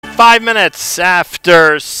5 minutes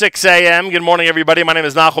after 6 a.m. Good morning, everybody. My name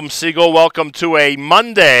is Nachum Siegel. Welcome to a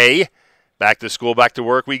Monday. Back to school, back to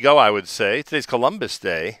work we go, I would say. Today's Columbus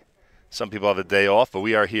Day. Some people have a day off, but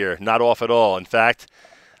we are here. Not off at all. In fact,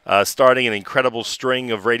 starting an incredible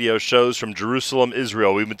string of radio shows from Jerusalem,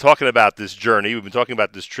 Israel. We've been talking about this journey. We've been talking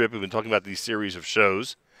about this trip. We've been talking about these series of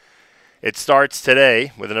shows. It starts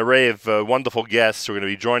today with an array of wonderful guests who are going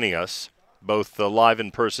to be joining us, both live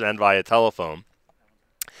in person and via telephone.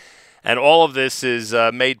 And all of this is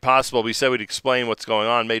made possible. We said we'd explain what's going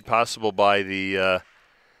on, made possible by the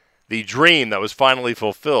dream that was finally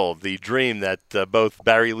fulfilled, the dream that both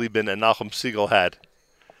Barry Lieben and Nachum Siegel had.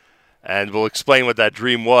 And we'll explain what that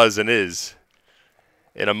dream was and is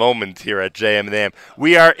in a moment here at JM and the AM.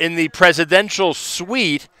 We are in the presidential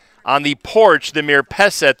suite on the porch, the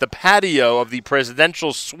Mirpeset, the patio of the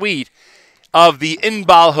presidential suite of the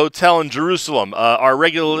Inbal Hotel in Jerusalem. Our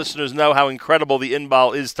regular listeners know how incredible the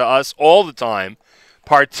Inbal is to us all the time,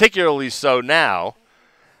 particularly so now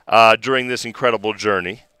during this incredible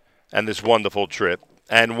journey and this wonderful trip.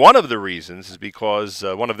 And one of the reasons is because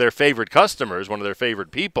one of their favorite customers, one of their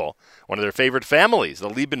favorite people, one of their favorite families, the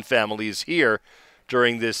Lieben family, is here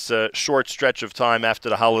during this short stretch of time after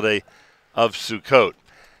the holiday of Sukkot.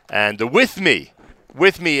 And with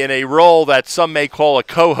me in a role that some may call a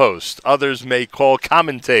co-host, others may call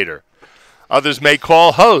commentator, others may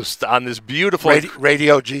call host on this beautiful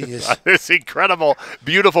radio genius, this incredible,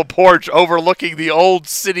 beautiful porch overlooking the old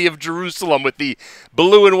city of Jerusalem with the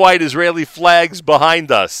blue and white Israeli flags behind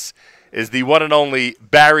us, is the one and only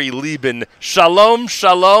Barry Lieben. Shalom,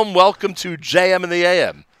 shalom. Welcome to JM and the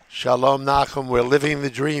AM. Shalom, Nachum. We're living the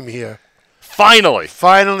dream here. Finally.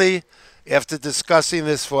 After discussing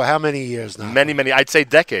this for how many years now? Many. I'd say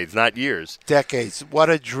decades, not years. Decades.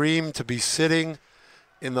 What a dream to be sitting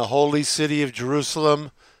in the holy city of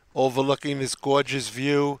Jerusalem, overlooking this gorgeous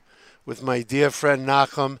view with my dear friend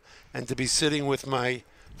Nachum, and to be sitting with my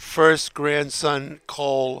first grandson,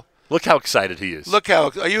 Cole. Look how excited he is.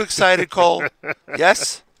 Are you excited, Cole?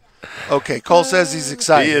 Yes? Okay, Cole says he's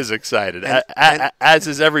excited. He is excited, as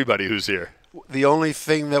is everybody who's here. The only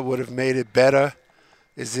thing that would have made it better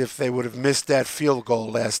is if they would have missed that field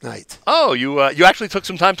goal last night. Oh, you actually took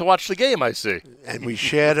some time to watch the game, I see. And we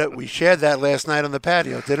shared it. We shared that last night on the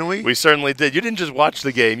patio, didn't we? We certainly did. You didn't just watch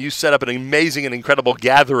the game. You set up an amazing and incredible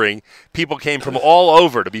gathering. People came from all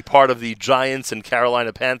over to be part of the Giants and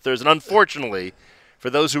Carolina Panthers. And unfortunately, for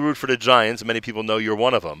those who root for the Giants, and many people know you're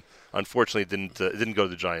one of them, unfortunately it didn't go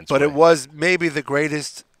the Giants' But way. It was maybe the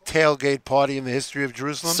greatest tailgate party in the history of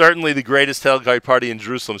Jerusalem? Certainly the greatest tailgate party in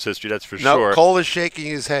Jerusalem's history, that's for sure. No, Cole is shaking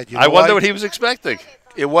his head. You know I wonder what he was expecting.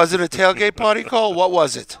 It wasn't a tailgate party, Cole? What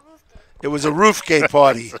was it? It was a roofgate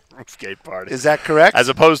party. Roofgate party. Is that correct? As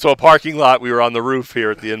opposed to a parking lot, we were on the roof here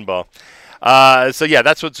at the Inbal. So,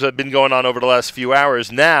 that's what's been going on over the last few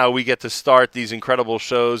hours. Now we get to start these incredible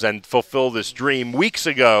shows and fulfill this dream. Weeks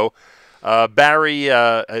ago, Barry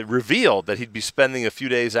revealed that he'd be spending a few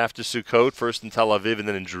days after Sukkot, first in Tel Aviv and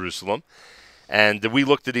then in Jerusalem. And we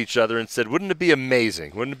looked at each other and said, wouldn't it be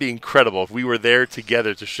amazing, wouldn't it be incredible if we were there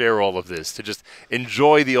together to share all of this, to just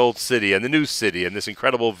enjoy the old city and the new city and this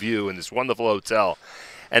incredible view and this wonderful hotel.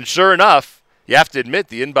 And sure enough, you have to admit,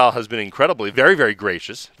 the Inbal has been incredibly, very, very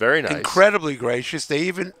gracious, very nice. Incredibly gracious. They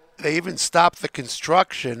even stopped the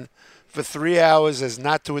construction for 3 hours as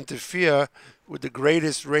not to interfere with the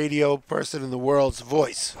greatest radio person in the world's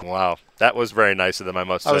voice. Wow. That was very nice of them, I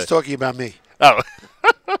must say. I was talking about me. Oh.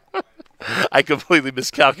 I completely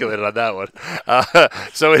miscalculated on that one.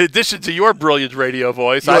 So in addition to your brilliant radio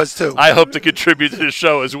voice, I hope to contribute to the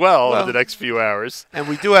show as well in the next few hours. And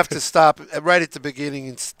we do have to stop right at the beginning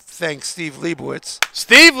and thank Steve Leibowitz.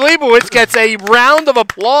 Steve Leibowitz gets a round of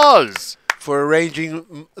applause for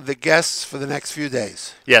arranging the guests for the next few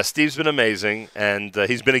days. Yeah, Steve's been amazing, and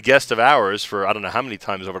he's been a guest of ours for I don't know how many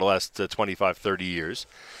times over the last 25, 30 years.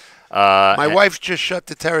 My wife just shut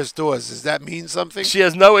the terrace doors. Does that mean something? She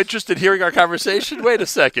has no interest in hearing our conversation? Wait a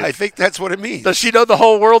second. I think that's what it means. Does she know the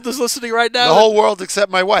whole world is listening right now? The whole world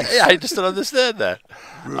except my wife. Yeah, I just don't understand that.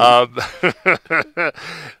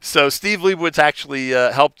 So Steve Leibowitz actually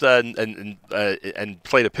helped and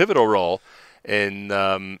played a pivotal role in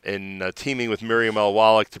teaming with Miriam L.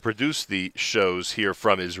 Wallach to produce the shows here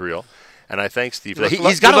from Israel. And I thank Steve for that.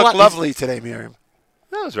 He's got a lot lovely today, Miriam.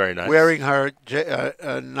 That was very nice. Wearing her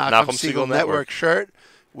Nachum Siegel Network shirt,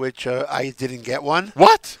 which I didn't get one.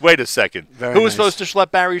 What? Wait a second. Very Who was nice. supposed to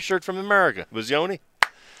schlep Barry's shirt from America? Was Yoni?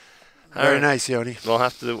 Very nice, Yoni. We'll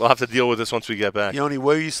have to deal with this once we get back. Yoni,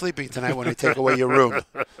 where are you sleeping tonight when I take away your room?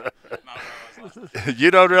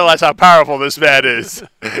 You don't realize how powerful this man is.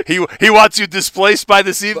 He wants you displaced by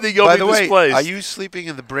this evening. You'll By be the way, displaced. are you sleeping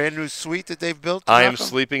in the brand new suite that they've built? I am Malcolm?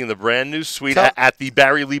 sleeping in the brand new suite Tell- at the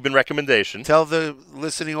Barry Lieben recommendation. Tell the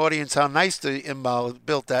listening audience how nice the Imbal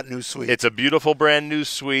built that new suite. It's a beautiful brand new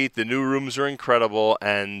suite. The new rooms are incredible.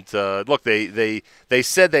 And look, they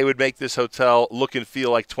said they would make this hotel look and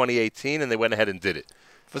feel like 2018, and they went ahead and did it.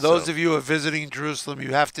 For those of you who are visiting Jerusalem,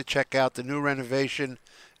 you have to check out the new renovation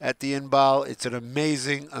at the Inbal. It's an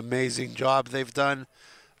amazing, amazing job they've done.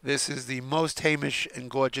 This is the most Hamish and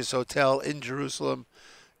gorgeous hotel in Jerusalem,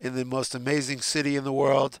 in the most amazing city in the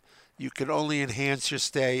world. You can only enhance your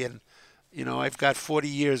stay. And, you know, I've got 40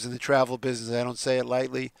 years in the travel business. I don't say it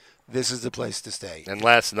lightly. This is the place to stay. And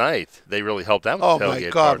last night, they really helped out with Oh, the my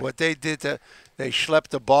tailgate God. party. What they did, they schlepped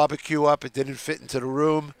the barbecue up. It didn't fit into the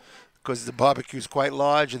room because the barbecue is quite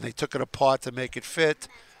large, and they took it apart to make it fit.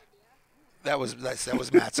 That was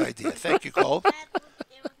Matt's idea. Thank you, Cole.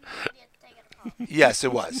 Yes,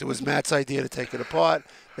 it was. It was Matt's idea to take it apart.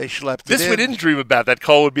 They schlepped This it in. we didn't dream about, that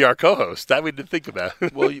Cole would be our co-host. That we didn't think about.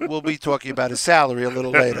 We'll be talking about his salary a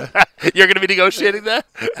little later. You're going to be negotiating that?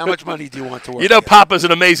 How much money do you want to work? You know here? Papa's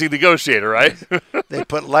an amazing negotiator, right? They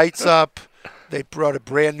put lights up. They brought a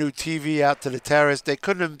brand new TV out to the terrace. They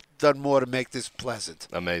couldn't have done more to make this pleasant.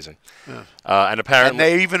 Amazing. Yeah. And apparently... And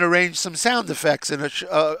they even arranged some sound effects and a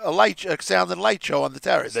sound and light show on the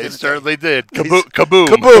terrace. They didn't certainly did. They- Kaboom.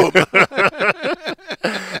 Kaboom!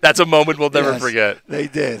 That's a moment we'll never Yes, forget. They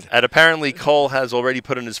did. And apparently Cole has already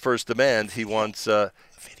put in his first demand. He wants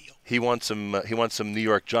some New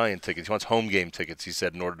York Giant tickets. He wants home game tickets, he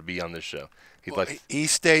said, in order to be on this show. He'd Well, like he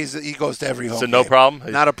stays. He goes to every home. So no game.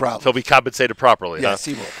 problem? Not a problem. He'll be compensated properly, Yes,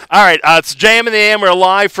 huh? he will. All right, it's JM in the AM. We're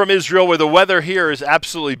live from Israel, where the weather here is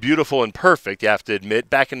absolutely beautiful and perfect, you have to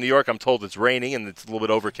admit. Back in New York, I'm told it's raining and it's a little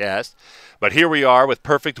bit overcast. But here we are with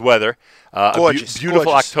perfect weather. Gorgeous, Beautiful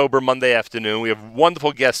gorgeous. October Monday afternoon. We have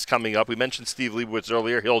wonderful guests coming up. We mentioned Steve Leibowitz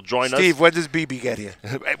earlier. He'll join Steve, when does BB get here?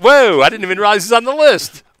 us. Whoa, I didn't even realize he's on the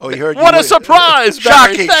list. Oh, you heard? What you a surprise,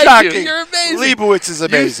 Barry. Shocking, Thank shocking. you. You're amazing. Leibowitz is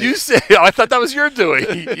amazing. You say, I thought that was your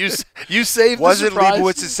doing. You saved the Wasn't surprise.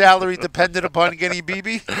 Leibowitz's salary dependent upon getting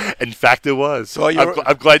BB? In fact, it was. So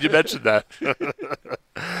I'm glad you mentioned that.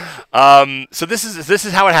 So this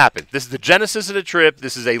is how it happened. This is the genesis of the trip.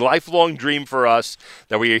 This is a lifelong dream for us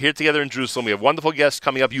that we are here together in Jerusalem. We have wonderful guests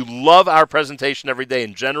coming up. You love our presentation every day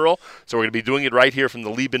in general, so we're going to be doing it right here from the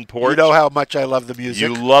Lieben porch. You know how much I love the music.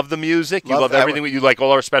 You love the music. You love everything. You like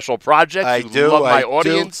all our special projects. I you do, love my I do.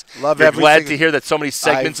 audience. Love You're everything. glad to hear that so many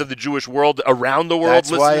segments of the Jewish world around the world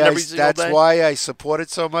listen every single day. That's why I support it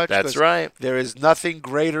so much. That's 'cause right. There is nothing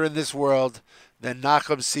greater in this world than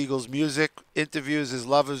Nachum Siegel's music, interviews, his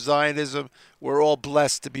love of Zionism. We're all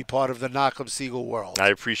blessed to be part of the Nachum Siegel world. I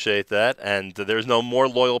appreciate that, and there's no more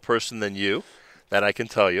loyal person than you. That I can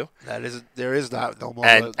tell you. There is no more.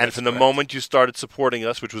 And from the moment you started supporting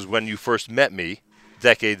us, which was when you first met me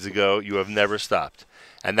decades ago, you have never stopped.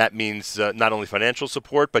 And that means not only financial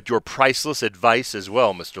support, but your priceless advice as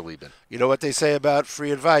well, Mr. Lieben. You know what they say about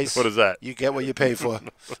free advice? What is that? You get what you pay for.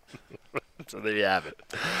 So there you have it.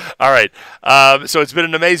 All right. So it's been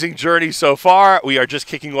an amazing journey so far. We are just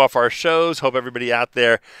kicking off our shows. Hope everybody out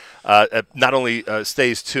there not only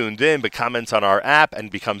stays tuned in, but comments on our app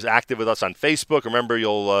and becomes active with us on Facebook. Remember,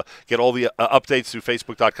 you'll get all the updates through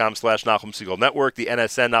Facebook.com/Nachum Siegel Network. The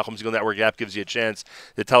NSN Nachum Siegel Network app gives you a chance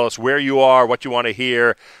to tell us where you are, what you want to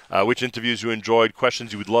hear, which interviews you enjoyed,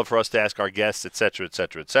 questions you would love for us to ask our guests, et cetera, et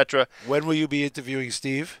cetera, et cetera. When will you be interviewing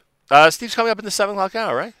Steve? Steve's coming up in the 7 o'clock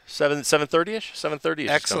hour, right? 7:30ish? 7:30ish.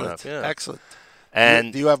 Excellent. Yeah. Excellent.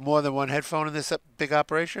 And do you have more than one headphone in this big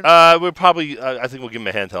operation? we'll probably, I think we'll give him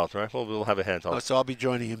a handheld, right? We'll have a handheld. Oh, so I'll be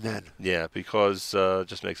joining him then. Yeah, because it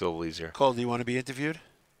just makes it a little easier. Cole, do you want to be interviewed?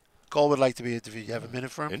 Cole would like to be interviewed. You have a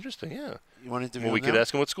minute for him? Interesting, yeah. You want to interview Well, we him could now?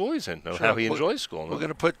 ask him what school he's in, Sure. how he enjoys school. We're going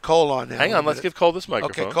to put Cole on now. Hang on, let's give Cole this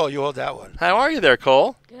microphone. Okay, Cole, you hold that one. How are you there,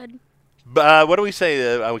 Cole? Good. What do we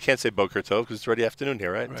say? We can't say Boker Tov because it's already afternoon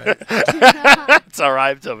here, right? Right. It's all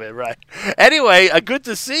right, right. Anyway, good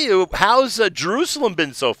to see you. How's Jerusalem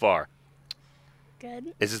been so far?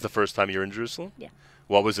 Good. Is this the first time you're in Jerusalem? Yeah.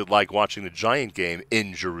 What was it like watching the Giant game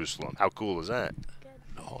in Jerusalem? How cool is that?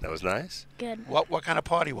 No. That was nice? Good. What kind of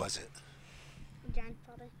party was it? A Giants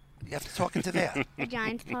party. You have to talk into there. A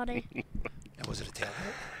Giants party. And was it a tailgate?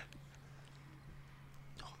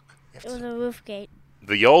 It was a roof gate.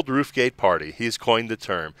 The old Roofgate party. He's coined the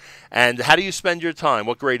term. And how do you spend your time?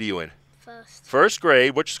 What grade are you in? First. First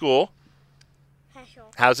grade. Which school?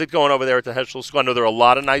 Heschel. How's it going over there at the Heschel School? I know there are a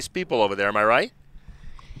lot of nice people over there. Am I right?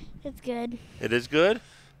 It's good. It is good?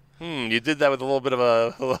 You did that with a little bit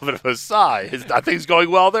of a sigh. Are things going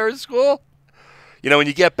well there in school? When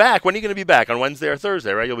you get back, when are you going to be back? On Wednesday or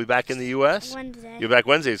Thursday, right? You'll be back in the U.S.? Wednesday. You're back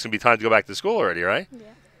Wednesday. It's going to be time to go back to school already, right? Yeah.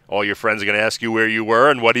 All your friends are going to ask you where you were,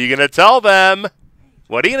 and what are you going to tell them?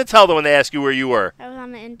 What are you going to tell them when they ask you where you were? I was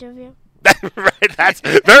on the interview. Right, that's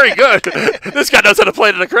very good. This guy knows how to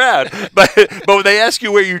play to the crowd. But when they ask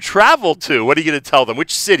you where you traveled to, what are you going to tell them?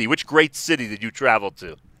 Which city, which great city did you travel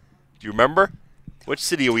to? Do you remember? Which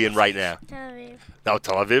city are we in right now? Tel Aviv. No,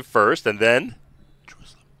 Tel Aviv first, and then?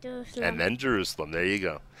 Jerusalem. And then Jerusalem. There you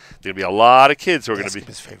go. There's going to be a lot of kids who are going to be.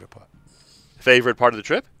 His favorite part. Favorite part of the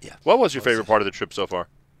trip? Yeah. What was your favorite part of the trip so far?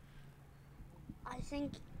 I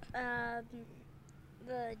think the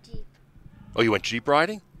Jeep. Oh, you went Jeep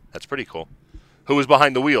riding? That's pretty cool. Who was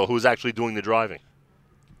behind the wheel? Who was actually doing the driving?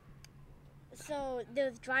 So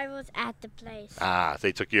those drivers at the place. Ah,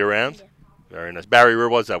 they took you around? Yeah. Very nice. Barry, where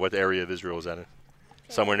was that? What area of Israel was that in?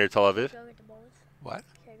 Somewhere near Tel Aviv? Go get the bullets. What?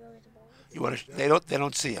 Can I go get the bullets? You want to? They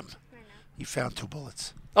don't see him. I know. He found 2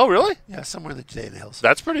 bullets. Oh, really? Yeah, somewhere in the Jane Hills.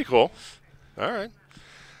 That's pretty cool. All right.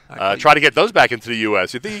 All right, Try to get those back into the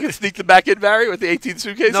U.S. You think you can sneak them back in, Barry, with the 18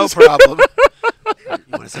 suitcases? no problem. You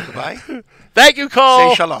want to say goodbye? Thank you, Cole.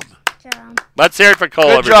 Say shalom. Shalom. Let's hear it for Cole,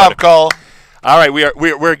 Good everybody. job, Cole. All right,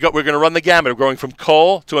 we're going to run the gamut of going from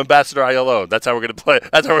Cole to Ambassador ILO. That's how we're going to play.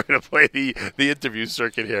 That's how we're going to play the interview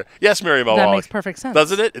circuit here. Yes, Miriam That O'Wallach. makes perfect sense.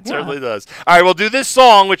 Doesn't it? It Yeah. certainly does. All right, we'll do this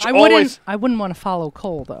song, which I always wouldn't want to follow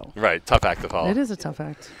Cole though. right, tough act to follow. It is a tough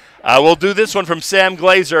act. We'll do this one from Sam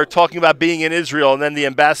Glazer talking about being in Israel, and then the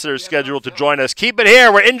ambassador is scheduled to join us. Keep it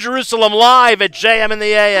here. We're in Jerusalem live at JM in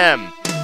the AM.